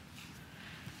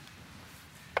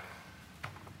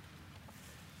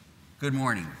Good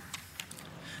morning.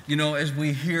 You know, as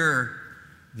we hear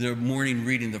the morning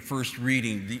reading, the first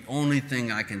reading, the only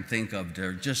thing I can think of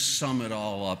to just sum it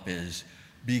all up is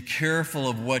be careful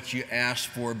of what you ask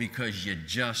for because you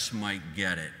just might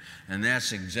get it. And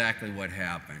that's exactly what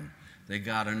happened. They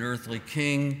got an earthly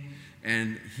king,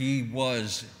 and he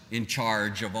was in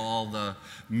charge of all the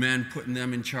men, putting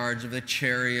them in charge of the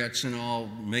chariots and all,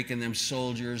 making them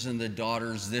soldiers, and the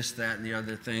daughters this, that, and the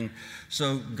other thing.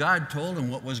 So God told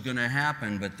them what was going to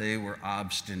happen, but they were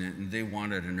obstinate, and they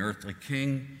wanted an earthly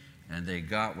king, and they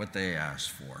got what they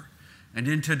asked for. And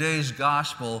in today's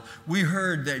gospel, we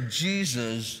heard that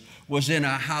Jesus was in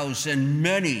a house, and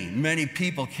many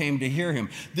people came to hear him.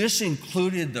 This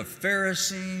included the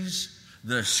Pharisees,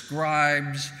 the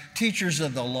scribes, teachers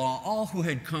of the law, all who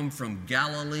had come from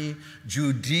Galilee,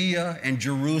 Judea, and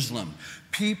Jerusalem.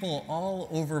 People all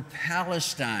over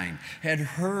Palestine had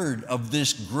heard of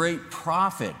this great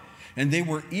prophet, and they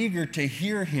were eager to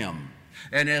hear him.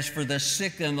 And as for the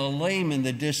sick and the lame and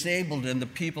the disabled and the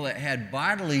people that had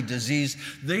bodily disease,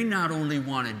 they not only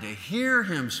wanted to hear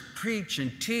him preach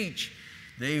and teach,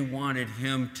 they wanted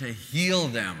him to heal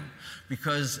them,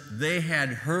 because they had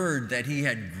heard that he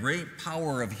had great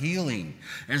power of healing.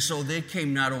 And so they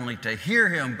came not only to hear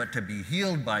him, but to be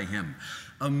healed by him.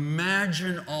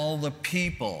 Imagine all the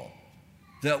people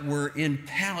that were in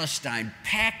Palestine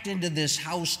packed into this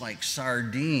house like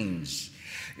sardines,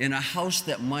 in a house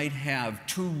that might have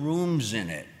 2 rooms in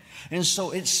it. And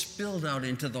so it spilled out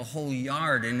into the whole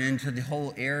yard and into the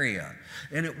whole area.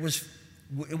 And it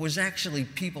was actually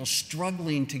people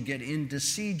struggling to get in to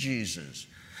see Jesus.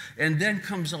 And then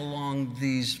comes along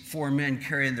these 4 men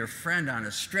carrying their friend on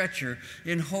a stretcher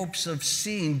in hopes of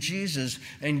seeing Jesus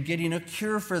and getting a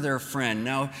cure for their friend.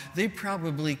 Now, they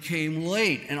probably came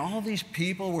late, and all these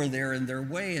people were there in their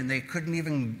way, and they couldn't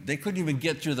even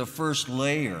get through the first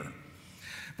layer.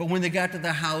 But when they got to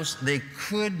the house, they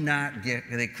could not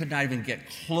even get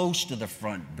close to the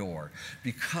front door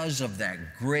because of that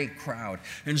great crowd.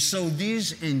 And so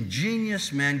these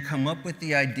ingenious men come up with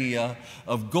the idea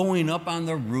of going up on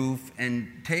the roof and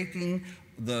taking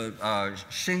the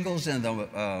shingles and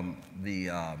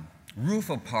the roof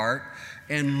apart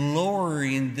and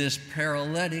lowering this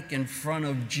paralytic in front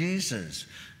of Jesus.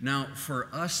 Now, for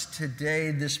us today,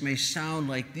 this may sound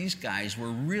like these guys were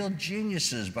real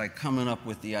geniuses by coming up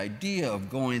with the idea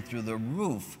of going through the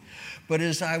roof. But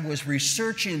as I was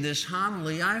researching this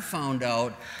homily, I found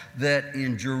out that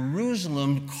in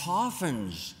Jerusalem,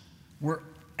 coffins were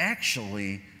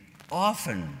actually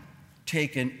often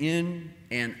taken in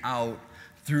and out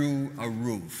through a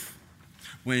roof.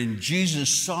 When Jesus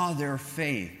saw their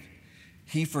faith,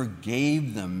 he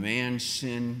forgave the man's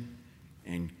sin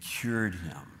and cured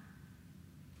him.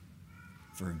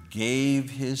 Forgave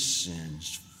his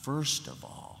sins first of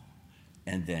all,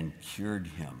 and then cured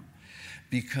him.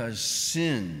 Because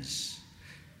sins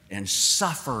and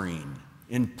suffering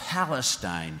in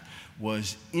Palestine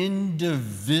was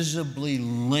indivisibly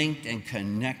linked and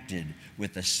connected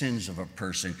with the sins of a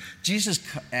person. Jesus'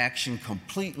 action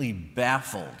completely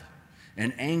baffled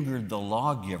and angered the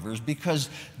lawgivers because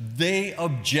they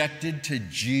objected to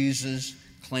Jesus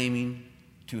claiming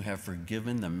to have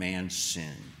forgiven the man's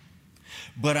sin.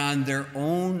 But on their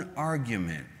own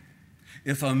argument,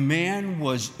 if a man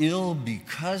was ill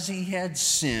because he had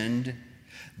sinned,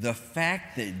 the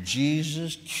fact that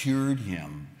Jesus cured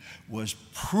him was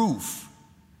proof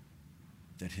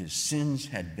that his sins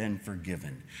had been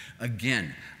forgiven.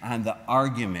 Again, on the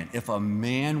argument, if a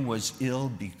man was ill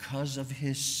because of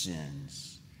his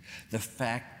sins, the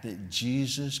fact that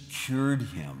Jesus cured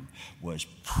him was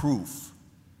proof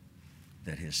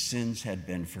that his sins had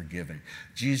been forgiven.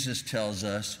 Jesus tells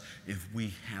us if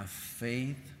we have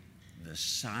faith the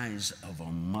size of a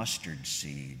mustard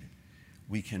seed,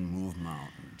 we can move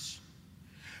mountains.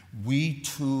 We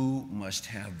too must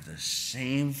have the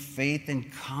same faith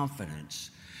and confidence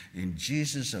in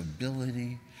Jesus'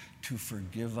 ability to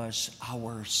forgive us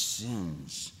our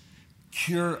sins,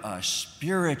 cure us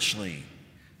spiritually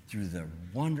through the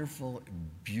wonderful,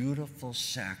 beautiful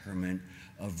sacrament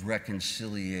of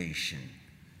reconciliation.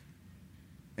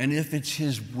 And if it's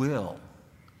his will,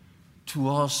 to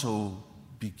also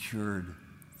be cured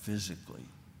physically.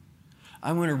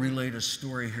 I want to relate a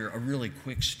story here, a really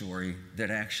quick story that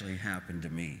actually happened to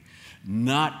me.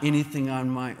 Not anything on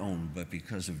my own, but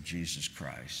because of Jesus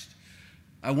Christ.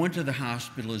 I went to the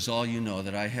hospital, as all you know,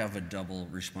 that I have a double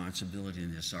responsibility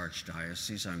in this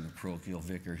archdiocese. I'm the parochial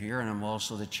vicar here, and I'm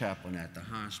also the chaplain at the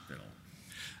hospital.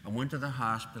 I went to the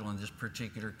hospital. In this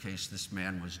particular case, this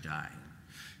man was dying.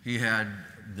 He had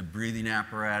the breathing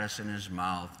apparatus in his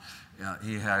mouth.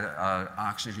 He had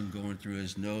oxygen going through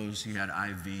his nose. He had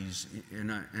IVs.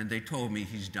 And they told me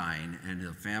he's dying, and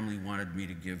the family wanted me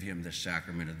to give him the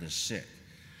sacrament of the sick.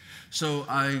 So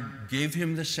I gave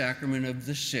him the sacrament of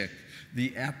the sick,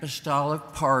 the apostolic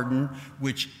pardon,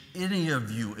 which any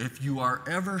of you, if you are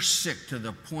ever sick to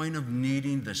the point of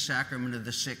needing the sacrament of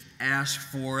the sick, ask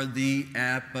for the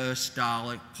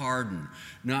apostolic pardon.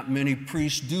 Not many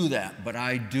priests do that, but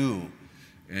I do.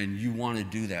 And you want to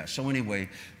do that. So anyway,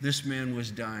 this man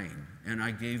was dying, and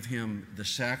I gave him the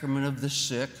sacrament of the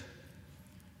sick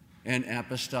and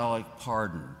apostolic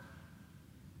pardon.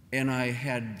 And I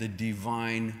had the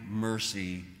Divine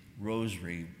Mercy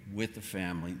Rosary with the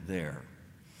family there.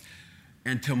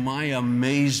 And to my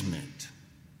amazement,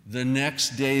 the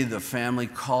next day the family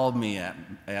called me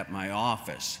at my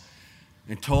office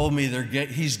and told me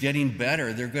he's getting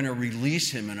better. They're going to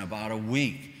release him in about a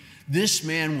week. This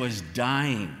man was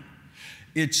dying.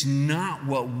 It's not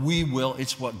what we will,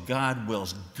 it's what God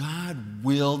wills. God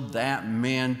willed that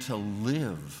man to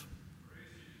live.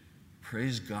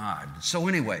 Praise God. So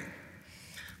anyway,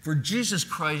 for Jesus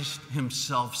Christ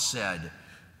himself said,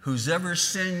 "Whosever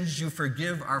sins you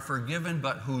forgive are forgiven,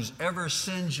 but whosever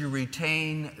sins you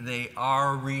retain, they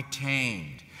are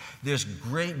retained." This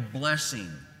great blessing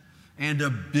and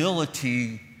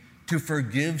ability to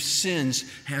forgive sins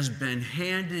has been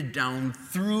handed down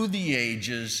through the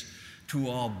ages to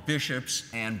all bishops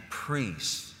and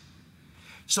priests.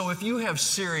 So if you have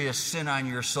serious sin on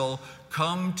your soul,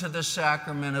 come to the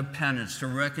sacrament of penance, to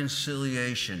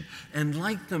reconciliation. And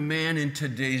like the man in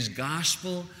today's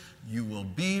gospel, you will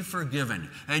be forgiven.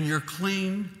 And your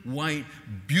clean, white,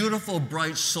 beautiful,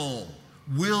 bright soul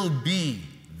will be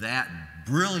that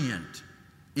brilliant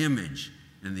image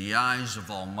in the eyes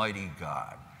of Almighty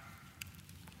God.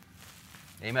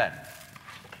 Amen.